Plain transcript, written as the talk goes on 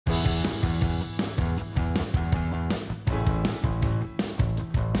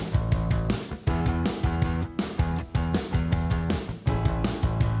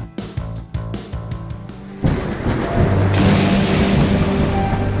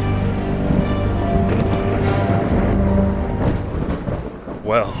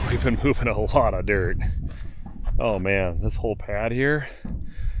Well, we've been moving a lot of dirt. Oh man, this whole pad here,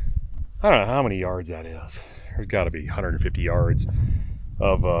 I don't know how many yards that is. There's got to be 150 yards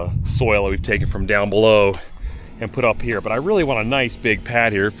of soil that we've taken from down below and put up here. But I really want a nice big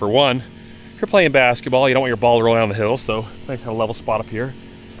pad here. For one, if you're playing basketball, you don't want your ball to roll down the hill, so nice to have a level spot up here.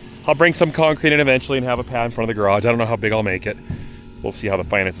 I'll bring some concrete in eventually and have a pad in front of the garage. I don't know how big I'll make it. We'll see how the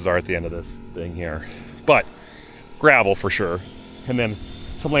finances are at the end of this thing here. But gravel for sure. And then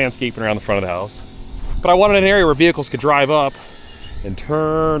some landscaping around the front of the house. But I wanted an area where vehicles could drive up and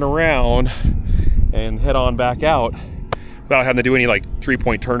turn around and head on back out without having to do any like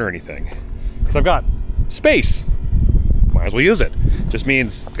 3-point turn or anything. Because I've got space. Might as well use it. Just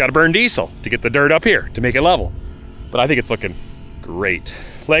means it's got to burn diesel to get the dirt up here to make it level. But I think it's looking great.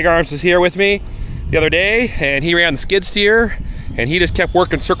 Leg Arms was here with me the other day and he ran the skid steer and he just kept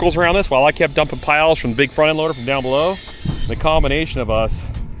working circles around this while I kept dumping piles from the big front end loader from down below. The combination of us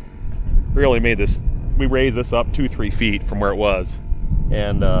really made this, we raised this up 2-3 feet from where it was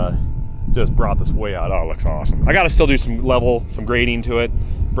and just brought this way out. Oh, it looks awesome. I got to still do some level, some grading to it,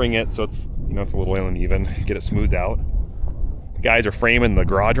 bring it so it's, you know, it's a little uneven, get it smoothed out. The guys are framing the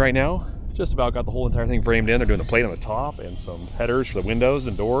garage right now. Just about got the whole entire thing framed in. They're doing the plate on the top and some headers for the windows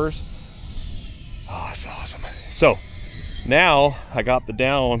and doors. Oh, it's awesome. So now I got the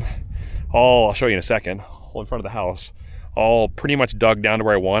down all, I'll show you in a second, all in front of the house, all pretty much dug down to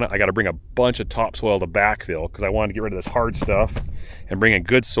where I want it. I got to bring a bunch of topsoil to backfill because I wanted to get rid of this hard stuff and bring in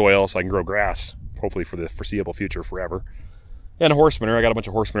good soil so I can grow grass, hopefully for the foreseeable future, forever. And a horse manure, I got a bunch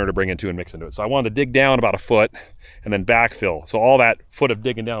of horse manure to bring into and mix into it. So I wanted to dig down about 1 foot and then backfill. So all that foot of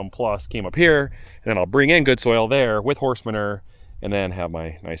digging down plus came up here, and then I'll bring in good soil there with horse manure and then have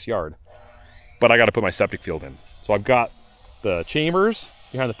my nice yard. But I got to put my septic field in. So I've got the chambers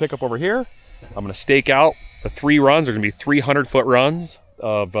behind the pickup over here. I'm going to stake out the 3 runs. They're going to be 300-foot runs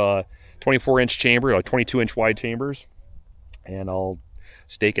of 24-inch chamber, like 22-inch wide chambers. And I'll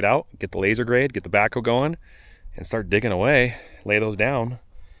stake it out, get the laser grade, get the backhoe going, and start digging away, lay those down,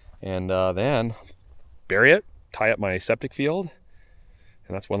 and then bury it, tie up my septic field,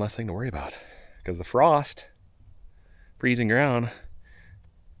 and that's one less thing to worry about. Because the frost, freezing ground,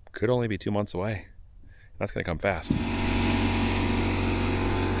 could only be 2 months away. That's going to come fast.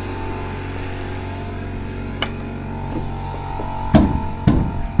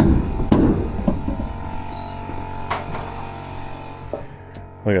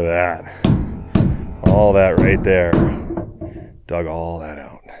 Look at that. All that right there. Dug all that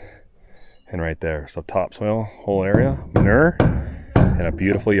out. And right there. So topsoil, whole area, manure, and a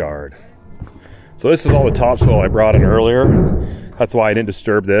beautiful yard. So this is all the topsoil I brought in earlier. That's why I didn't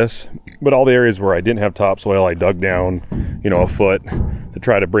disturb this. But all the areas where I didn't have topsoil, I dug down, you know, 1 foot to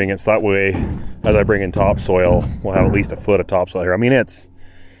try to bring it. So that way, as I bring in topsoil, we'll have at least 1 foot of topsoil here. I mean, it's,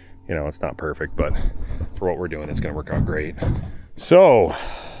 you know, it's not perfect, but for what we're doing, it's going to work out great. So,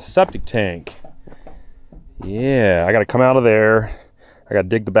 septic tank. Yeah, I got to come out of there. I got to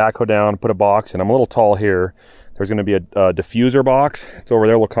dig the backhoe down, put a box in. I'm a little tall here. There's going to be a diffuser box. It's over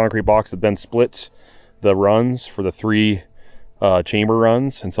there, a little concrete box that then splits the runs for the 3 chamber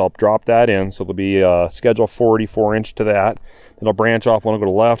runs. And so I'll drop that in. So there'll be a schedule 44-inch to that. Then I'll branch off. One will go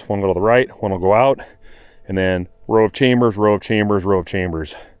to the left, one will go to the right, one will go out. And then row of chambers, row of chambers, row of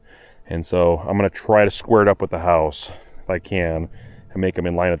chambers. And so I'm going to try to square it up with the house if I can, and make them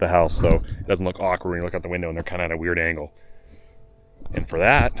in line with the house so it doesn't look awkward when you look out the window and they're kind of at a weird angle. And for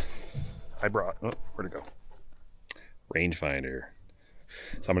that, I brought, oh, where'd it go? Rangefinder.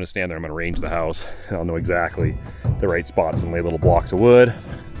 So I'm going to stand there, I'm going to range the house, and I'll know exactly the right spots and lay little blocks of wood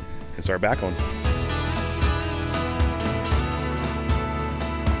and start backhoeing.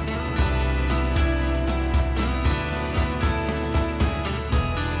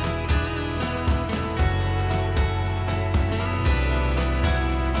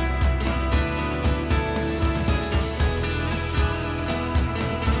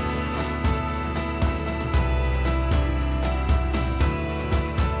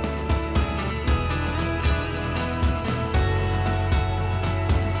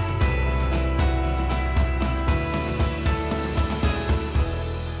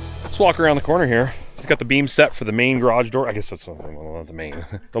 Walk around the corner here. It's got the beam set for the main garage door. I guess that's not the main,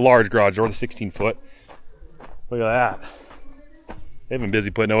 the large garage door, the 16-foot. Look at that. They've been busy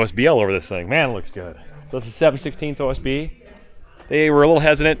putting OSB all over this thing. Man, it looks good. So this is 7/16 OSB. They were a little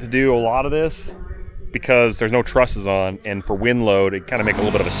hesitant to do a lot of this because there's no trusses on, and for wind load, it kind of make a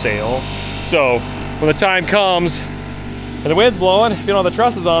little bit of a sail. So when the time comes and the wind's blowing, if you don't have the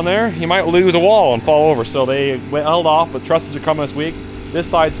trusses on there, you might lose a wall and fall over. So they held off, but trusses are coming this week. This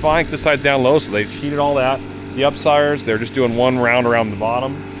side's fine because this side's down low, so they sheeted all that. the upsiders, they're just doing one round around the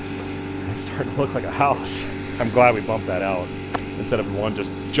bottom. It's starting to look like a house. I'm glad we bumped that out instead of one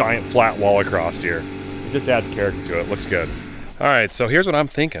just giant flat wall across here. It just adds character to it. Looks good. All right, so here's what I'm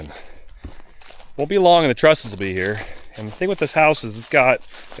thinking. Won't be long and the trusses will be here. And the thing with this house is it's got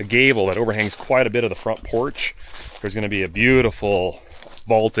a gable that overhangs quite a bit of the front porch. There's going to be a beautiful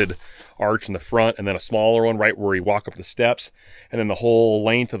vaulted arch in the front and then a smaller one right where you walk up the steps, and then the whole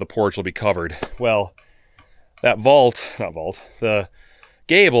length of the porch will be covered. Well, that the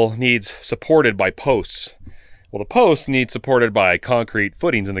gable needs supported by posts. Well, the posts need supported by concrete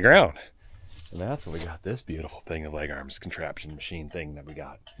footings in the ground. And that's what we got this beautiful thing of leg arms contraption machine thing that we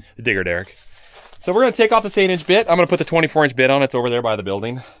got. The digger derrick. So we're going to take off this 8-inch bit. I'm going to put the 24-inch bit on. It's over there by the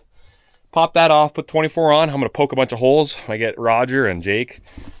building. Pop that off, put 24 on. I'm going to poke a bunch of holes. I get Roger and Jake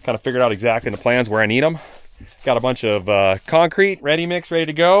kind of figured out exactly in the plans where I need them. Got a bunch of concrete ready mix ready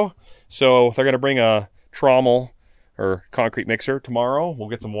to go. So if they're going to bring a trommel or concrete mixer tomorrow, we'll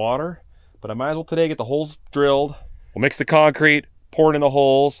get some water. But I might as well today get the holes drilled. We'll mix the concrete, pour it in the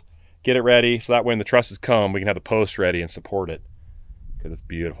holes, get it ready, so that when the trusses come, we can have the posts ready and support it. Because it's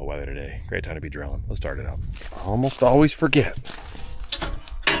beautiful weather today. Great time to be drilling. Let's start it up. I almost always forget.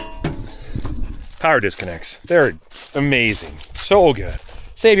 Power disconnects. They're amazing. So good.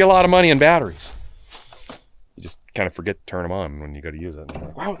 Save you a lot of money in batteries. You just kind of forget to turn them on when you go to use it. And you're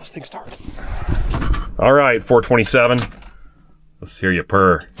like, wow, this thing started. All right, 427. Let's hear you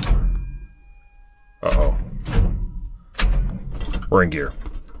purr. Uh-oh. We're in gear.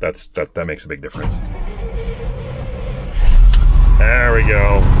 That makes a big difference. There we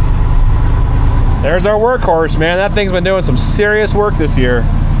go. There's our workhorse, man. That thing's been doing some serious work this year.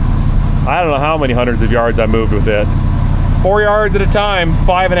 I don't know how many hundreds of yards I moved with it. 4 yards at a time,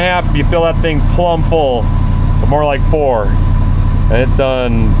 5.5 if you fill that thing plumb full, but more like 4. And it's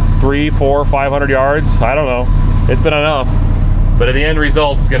done 300, 400, 500 yards. I don't know. It's been enough. But at the end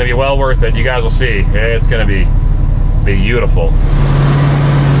result, it's gonna be well worth it. You guys will see. It's gonna be beautiful.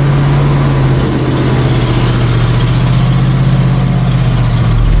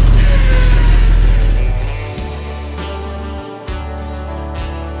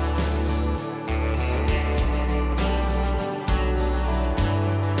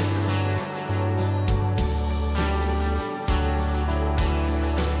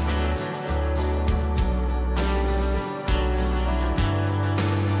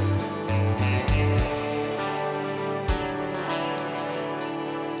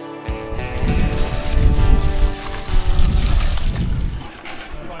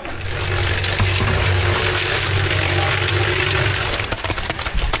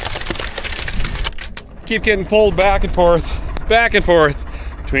 Keep getting pulled back and forth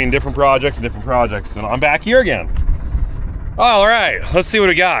between different projects. And I'm back here again. All right, let's see what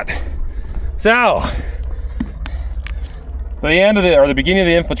we got. So, the beginning of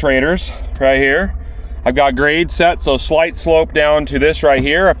the infiltrators right here. I've got grade set, so slight slope down to this right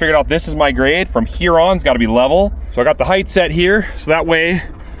here. I figured out this is my grade. From here on, it's got to be level. So I got the height set here, so that way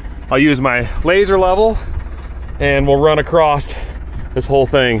I'll use my laser level and we'll run across this whole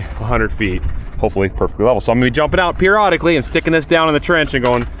thing 100 feet. Hopefully perfectly level. So I'm gonna be jumping out periodically and sticking this down in the trench and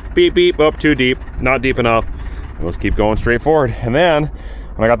going beep, beep, up too deep, not deep enough. And let's keep going straight forward. And then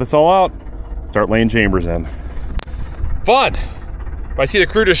when I got this all out, start laying chambers in. Fun. If I see the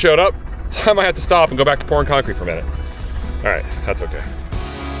crew just showed up, so I might have to stop and go back to pouring concrete for a minute. All right, that's okay.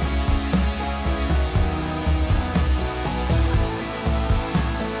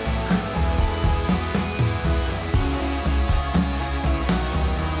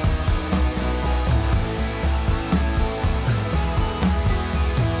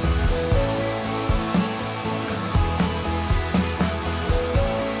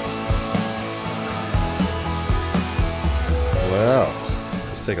 Well,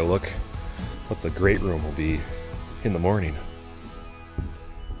 let's take a look what the great room will be in the morning.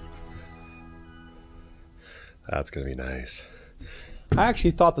 That's gonna be nice. I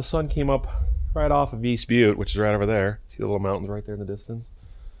actually thought the sun came up right off of East Butte, which is right over there. See the little mountains right there in the distance?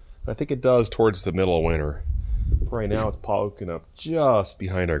 But I think it does towards the middle of winter. Right now it's poking up just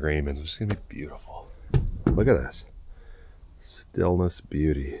behind our grain bins, which is gonna be beautiful. Look at this. Stillness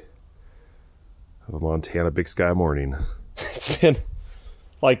beauty of a Montana big sky morning. It's been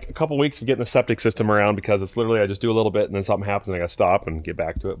like a couple weeks of getting the septic system around because it's literally I just do a little bit and then something happens and I gotta stop and get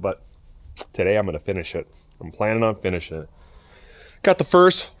back to it. But today I'm gonna finish it. I'm planning on finishing it. Got the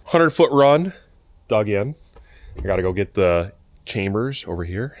first 100-foot run dug in. I gotta go get the chambers over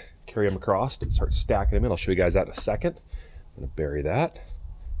here, carry them across, start stacking them in. I'll show you guys that in a second. I'm gonna bury that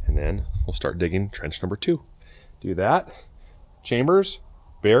and then we'll start digging trench number 2. Do that, chambers,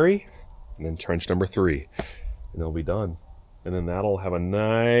 bury, and then trench number 3. and they'll be done. And then that'll have a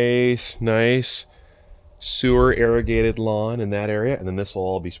nice sewer irrigated lawn in that area, and then this will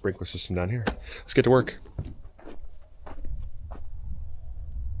all be sprinkler system down here. Let's get to work.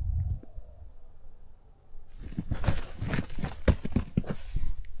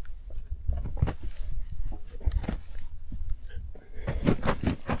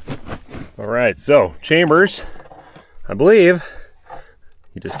 All right, so chambers, I believe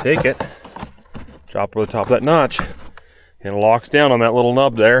you just take it, drop over the top of that notch, and it locks down on that little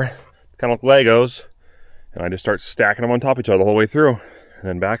nub there, kind of like Legos, and I just start stacking them on top of each other the whole way through, and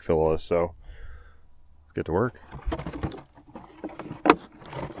then backfill all this. So let's get to work.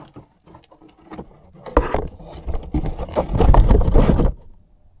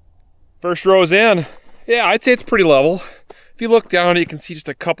 First row's in. Yeah, I'd say it's pretty level. If you look down, you can see just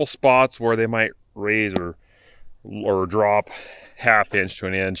a couple spots where they might raise or drop ½ inch to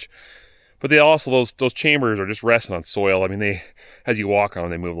an inch. But they also, those chambers are just resting on soil. I mean, they, as you walk on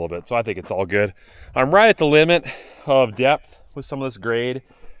them, they move a little bit. So I think it's all good. I'm right at the limit of depth with some of this grade.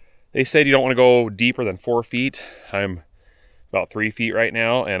 They said you don't want to go deeper than 4 feet. I'm about 3 feet right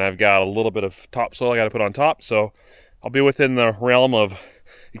now, and I've got a little bit of topsoil I got to put on top. So I'll be within the realm of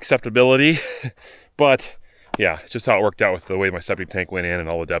acceptability. But yeah, it's just how it worked out with the way my septic tank went in and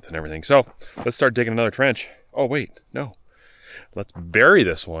all the depth and everything. So let's start digging another trench. Oh wait, no. Let's bury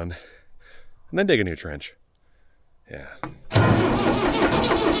this one and then dig a new trench. Yeah.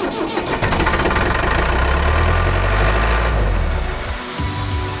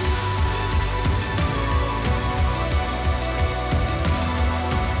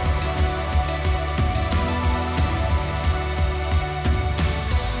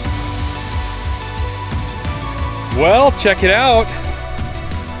 Well, check it out.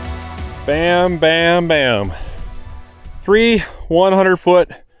 Bam, bam, bam. 3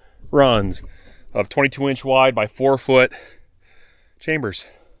 100-foot runs of 22-inch wide by 4-foot chambers.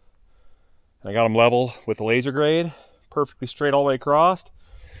 I got them level with the laser grade, perfectly straight all the way across.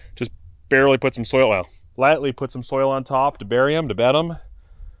 Just barely put some soil, well, lightly put some soil on top to bury them, to bed them.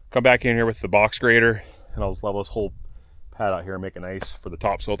 Come back in here with the box grader, and I'll just level this whole pad out here and make it nice for the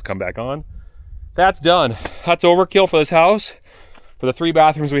topsoil to come back on. That's done. That's overkill for this house. For the 3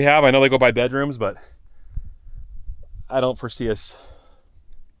 bathrooms we have, I know they go by bedrooms, but I don't foresee us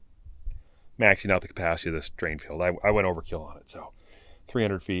maxing out the capacity of this drain field. I went overkill on it, so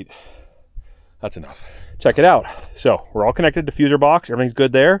 300 feet, that's enough. Check it out. So we're all connected to diffuser box, everything's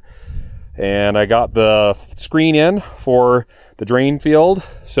good there. And I got the screen in for the drain field,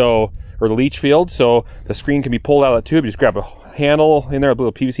 so, or the leach field, so the screen can be pulled out of the tube. You just grab a handle in there, a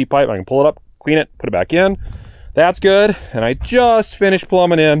little PVC pipe, I can pull it up, clean it, put it back in. That's good. And I just finished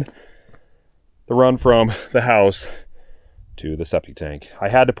plumbing in the run from the house to the septic tank. I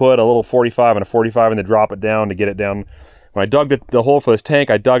had to put a little 45 and a 45 and then drop it down to get it down. When I dug the hole for this tank,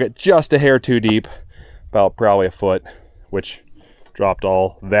 I dug it just a hair too deep, about probably a foot, which dropped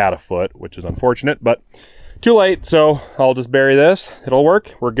all that a foot, which is unfortunate, but too late. So I'll just bury this. It'll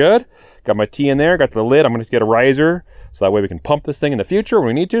work. We're good. Got my T in there, got the lid. I'm going to get a riser so that way we can pump this thing in the future when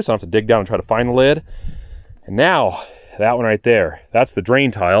we need to, so I don't have to dig down and try to find the lid. And now, that one right there, that's the drain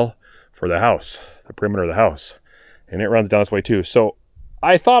tile for the house, the perimeter of the house. And it runs down this way too. So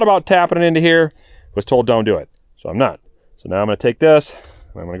I thought about tapping it into here, was told don't do it. So I'm not. So now I'm going to take this,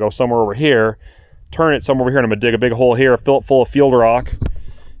 and I'm going to go somewhere over here, turn it somewhere over here, and I'm going to dig a big hole here, fill it full of field rock,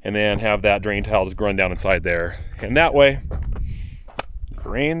 and then have that drain tile just run down inside there. And that way, if it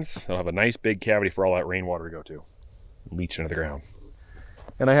rains, I'll have a nice big cavity for all that rainwater to go to, leach into the ground.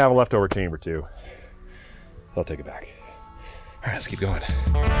 And I have a leftover chamber too. I'll take it back. All right, let's keep going.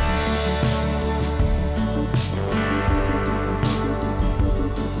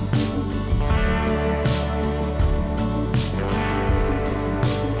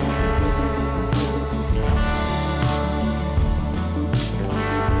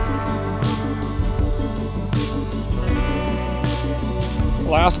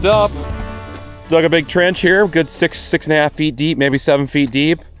 Last up, dug a big trench here, good 6.5 feet deep, maybe 7 feet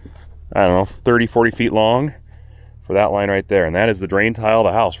deep. I don't know, 30, 40 feet long for that line right there. And that is the drain tile of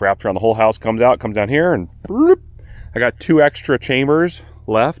the house, wrapped around the whole house, comes out, comes down here, and bloop. I got 2 extra chambers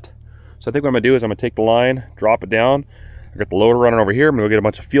left. So I think what I'm gonna do is I'm gonna take the line, drop it down. I got the loader running over here. I'm gonna go get a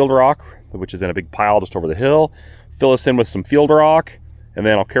bunch of field rock, which is in a big pile just over the hill. Fill this in with some field rock, and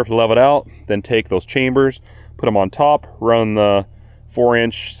then I'll carefully level it out. Then take those chambers, put them on top, run the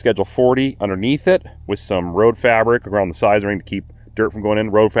 4-inch schedule 40 underneath it with some road fabric around the sides ring to keep dirt from going in,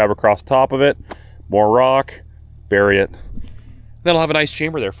 road fabric across the top of it, more rock, bury it. Then I'll have a nice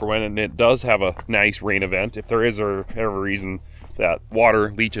chamber there for when it does have a nice rain event. If there is or ever reason that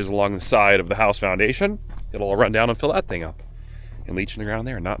water leaches along the side of the house foundation, it'll run down and fill that thing up and leach in the ground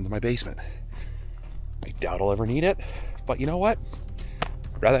there, not into my basement. I doubt I'll ever need it, but you know what?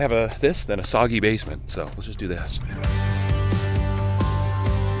 I'd rather have this than a soggy basement, so let's just do this.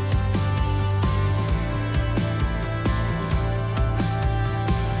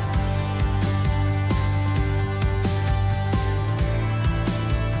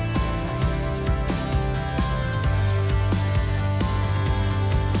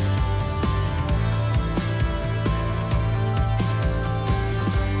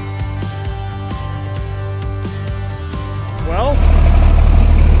 Well,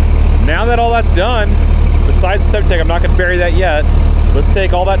 now that all that's done, besides the septic, I'm not going to bury that yet. Let's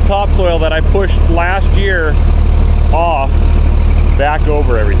take all that topsoil that I pushed last year off, back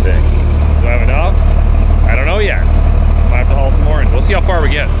over everything. Do I have enough? I don't know yet. Might have to haul some more in. We'll see how far we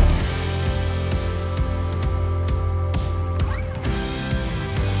get.